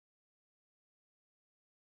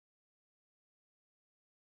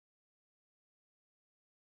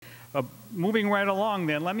Moving right along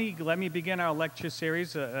then, let me begin our lecture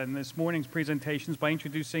series and this morning's presentations by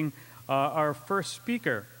introducing our first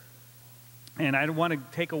speaker. And I don't want to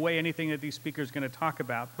take away anything that these speakers are going to talk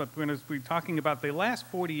about, but we're going to be talking about the last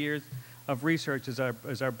 40 years of research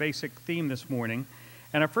as our basic theme this morning.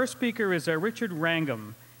 And our first speaker is Richard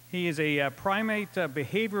Wrangham. He is a primate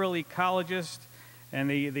behavioral ecologist, and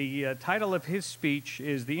the title of his speech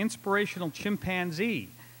is The Inspirational Chimpanzee: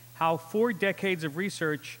 How 4 Decades of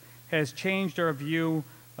Research Has Changed Our View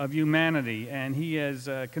of Humanity. And he is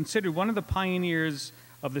considered one of the pioneers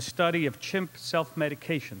of the study of chimp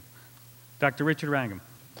self-medication. Dr. Richard Wrangham.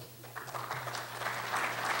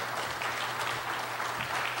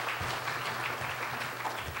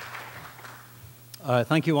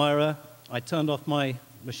 Thank you, Ira. I turned off my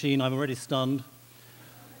machine. I'm already stunned.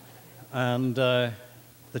 And the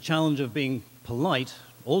challenge of being polite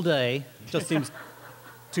all day just seems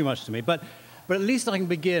too much to me. But at least I can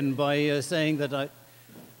begin by saying that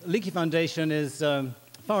Leakey Foundation is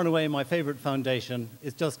far and away my favorite foundation.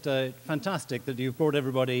 It's just fantastic that you've brought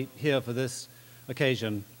everybody here for this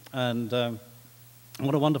occasion. And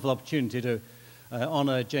what a wonderful opportunity to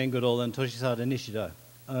honor Jane Goodall and Toshisada Nishida.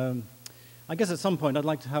 I guess at some point I'd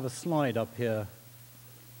like to have a slide up here.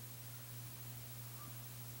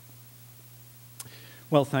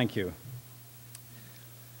 Well, thank you.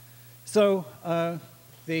 So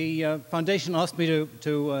the foundation asked me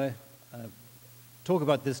to talk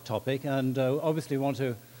about this topic, and obviously want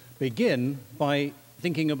to begin by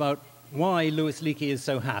thinking about why Louis Leakey is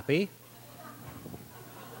so happy.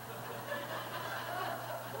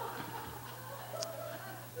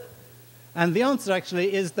 And the answer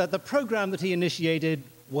actually is that the program that he initiated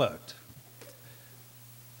worked.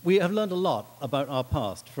 We have learned a lot about our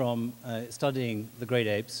past from studying the great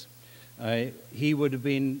apes. He would have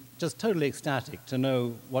been just totally ecstatic to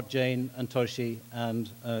know what Jane and Toshi and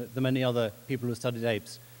the many other people who studied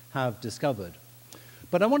apes have discovered.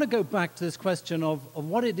 But I want to go back to this question of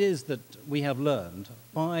what it is that we have learned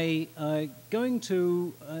by going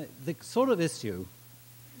to the sort of issue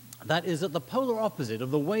that is at the polar opposite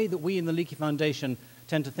of the way that we in the Leakey Foundation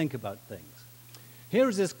tend to think about things. Here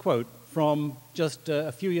is this quote from just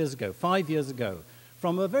a few years ago, 5 years ago,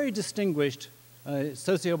 from a very distinguished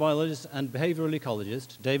sociobiologist and behavioral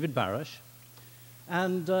ecologist, David Barash.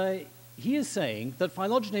 And he is saying that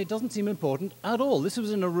phylogeny doesn't seem important at all. This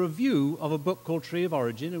was in a review of a book called Tree of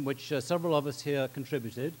Origin, in which several of us here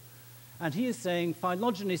contributed. And he is saying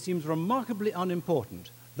phylogeny seems remarkably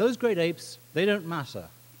unimportant. Those great apes, they don't matter.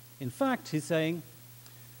 In fact, he's saying,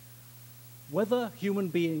 whether human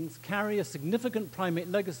beings carry a significant primate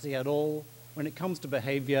legacy at all when it comes to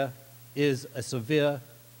behavior is a severe,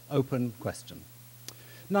 open question.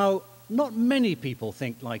 Now, not many people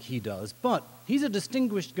think like he does, but he's a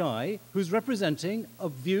distinguished guy who's representing a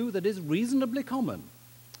view that is reasonably common.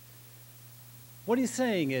 What he's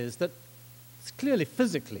saying is that clearly,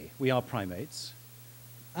 physically, we are primates,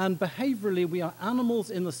 and behaviorally, we are animals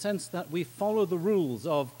in the sense that we follow the rules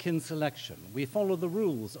of kin selection. We follow the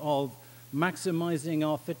rules of maximizing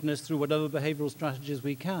our fitness through whatever behavioral strategies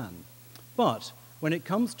we can. But when it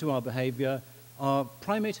comes to our behavior, our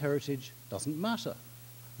primate heritage doesn't matter.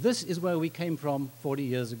 This is where we came from 40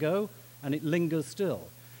 years ago, and it lingers still.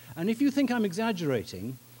 And if you think I'm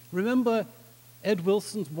exaggerating, remember Ed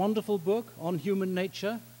Wilson's wonderful book on human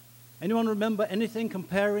nature? Anyone remember anything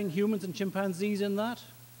comparing humans and chimpanzees in that?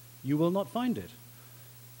 You will not find it.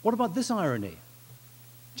 What about this irony?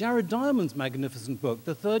 Jared Diamond's magnificent book,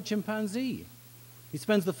 The Third Chimpanzee. He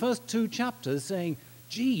spends the first 2 chapters saying,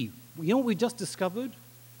 gee, you know what we just discovered?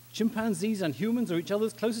 Chimpanzees and humans are each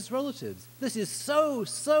other's closest relatives. This is so,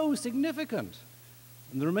 so significant.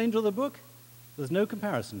 In the remainder of the book, there's no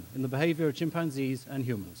comparison in the behavior of chimpanzees and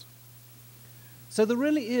humans. So there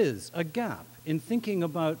really is a gap in thinking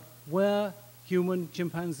about where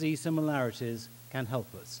human-chimpanzee similarities can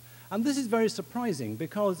help us. And this is very surprising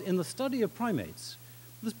because in the study of primates,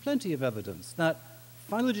 there's plenty of evidence that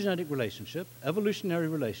phylogenetic relationship, evolutionary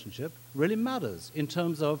relationship, really matters in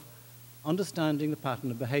terms of understanding the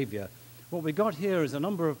pattern of behavior. What we got here is a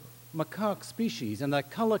number of macaque species, and they're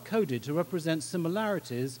color-coded to represent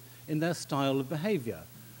similarities in their style of behavior.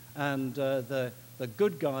 And the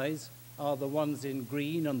good guys are the ones in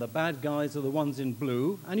green, and the bad guys are the ones in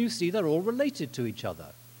blue, and you see they're all related to each other.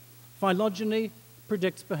 Phylogeny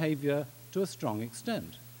predicts behavior to a strong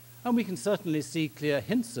extent. And we can certainly see clear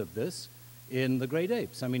hints of this in the great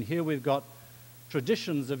apes. I mean, here we've got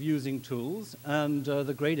traditions of using tools, and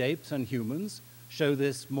the great apes and humans show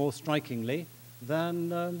this more strikingly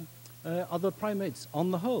than other primates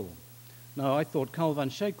on the whole. Now, I thought Carl van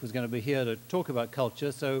Schaik was going to be here to talk about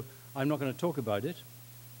culture, so I'm not going to talk about it.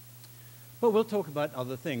 But we'll talk about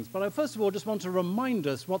other things. But I first of all just want to remind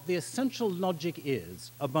us what the essential logic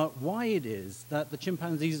is about why it is that the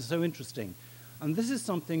chimpanzees are so interesting. And this is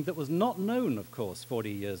something that was not known, of course, 40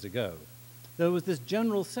 years ago. There was this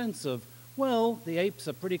general sense of, well, the apes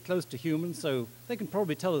are pretty close to humans, so they can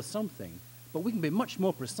probably tell us something. But we can be much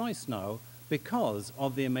more precise now because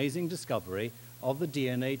of the amazing discovery of the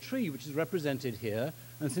DNA tree, which is represented here,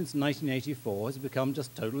 and since 1984 has become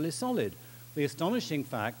just totally solid. The astonishing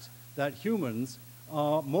fact that humans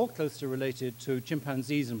are more closely related to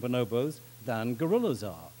chimpanzees and bonobos than gorillas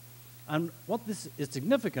are. And what this is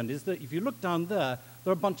significant is that if you look down there,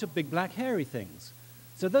 there are a bunch of big black hairy things.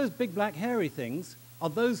 So those big black hairy things are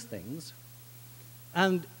those things,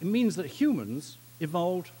 and it means that humans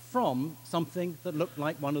evolved from something that looked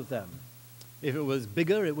like one of them. If it was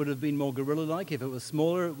bigger, it would have been more gorilla-like. If it was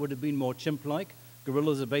smaller, it would have been more chimp-like.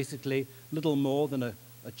 Gorillas are basically little more than a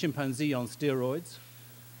chimpanzee on steroids.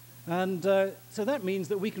 And so that means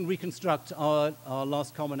that we can reconstruct our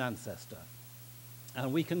last common ancestor.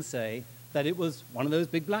 And we can say that it was one of those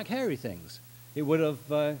big black hairy things. It would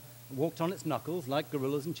have walked on its knuckles like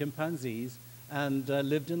gorillas and chimpanzees and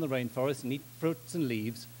lived in the rainforest and eat fruits and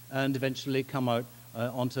leaves and eventually come out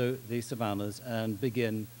onto the savannas and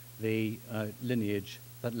begin the lineage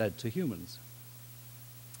that led to humans.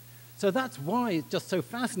 So that's why it's just so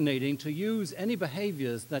fascinating to use any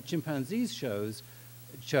behaviors that chimpanzees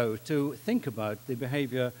show to think about the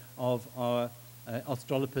behavior of our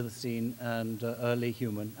Australopithecine and early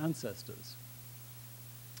human ancestors.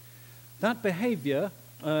 That behavior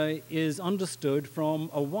is understood from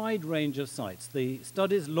a wide range of sites. The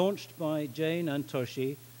studies launched by Jane and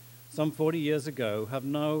Toshi some 40 years ago have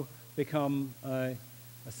now become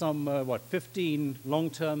 15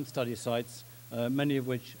 long-term study sites, many of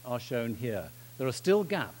which are shown here. There are still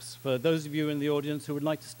gaps. For those of you in the audience who would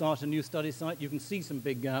like to start a new study site, you can see some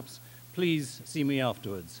big gaps. Please see me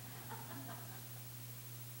afterwards.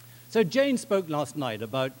 So Jane spoke last night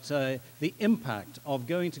about the impact of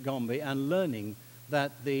going to Gombe and learning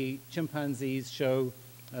that the chimpanzees show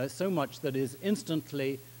so much that is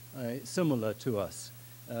instantly similar to us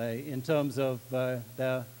in terms of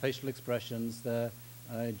their facial expressions, their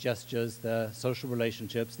gestures, their social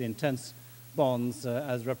relationships, the intense bonds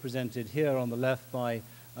as represented here on the left by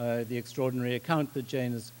the extraordinary account that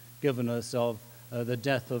Jane has given us of the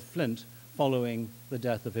death of Flint following the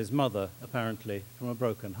death of his mother, apparently from a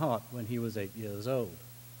broken heart when he was 8 years old.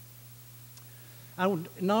 And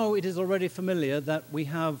now it is already familiar that we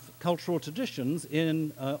have cultural traditions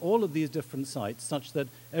in all of these different sites, such that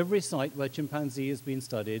every site where chimpanzee has been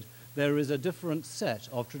studied, there is a different set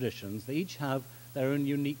of traditions. They each have their own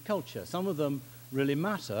unique culture. Some of them really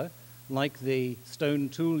matter, like the stone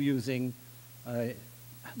tool-using,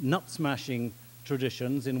 nut-smashing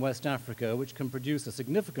traditions in West Africa, which can produce a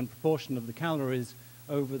significant proportion of the calories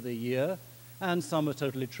over the year, and some are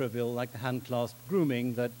totally trivial, like the hand-clasp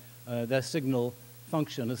grooming, that their signal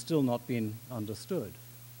function has still not been understood.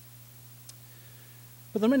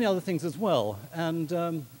 But there are many other things as well, and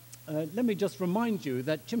let me just remind you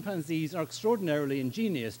that chimpanzees are extraordinarily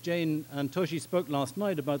ingenious. Jane and Toshi spoke last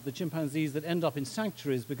night about the chimpanzees that end up in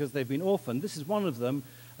sanctuaries because they've been orphaned. This is one of them.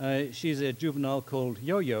 She's a juvenile called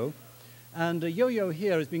Yo-Yo. And Yo-Yo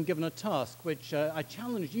here has been given a task which I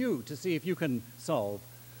challenge you to see if you can solve.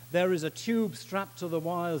 There is a tube strapped to the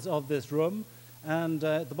wires of this room, and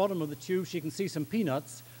at the bottom of the tube she can see some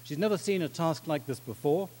peanuts. She's never seen a task like this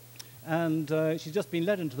before, and she's just been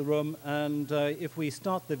led into the room, and if we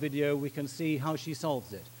start the video we can see how she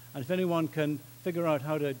solves it. And if anyone can figure out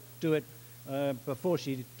how to do it before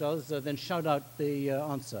she does, then shout out the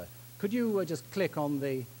answer. Could you just click on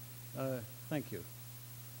the... thank you.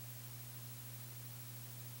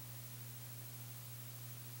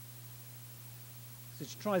 So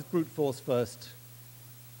she tries brute force first,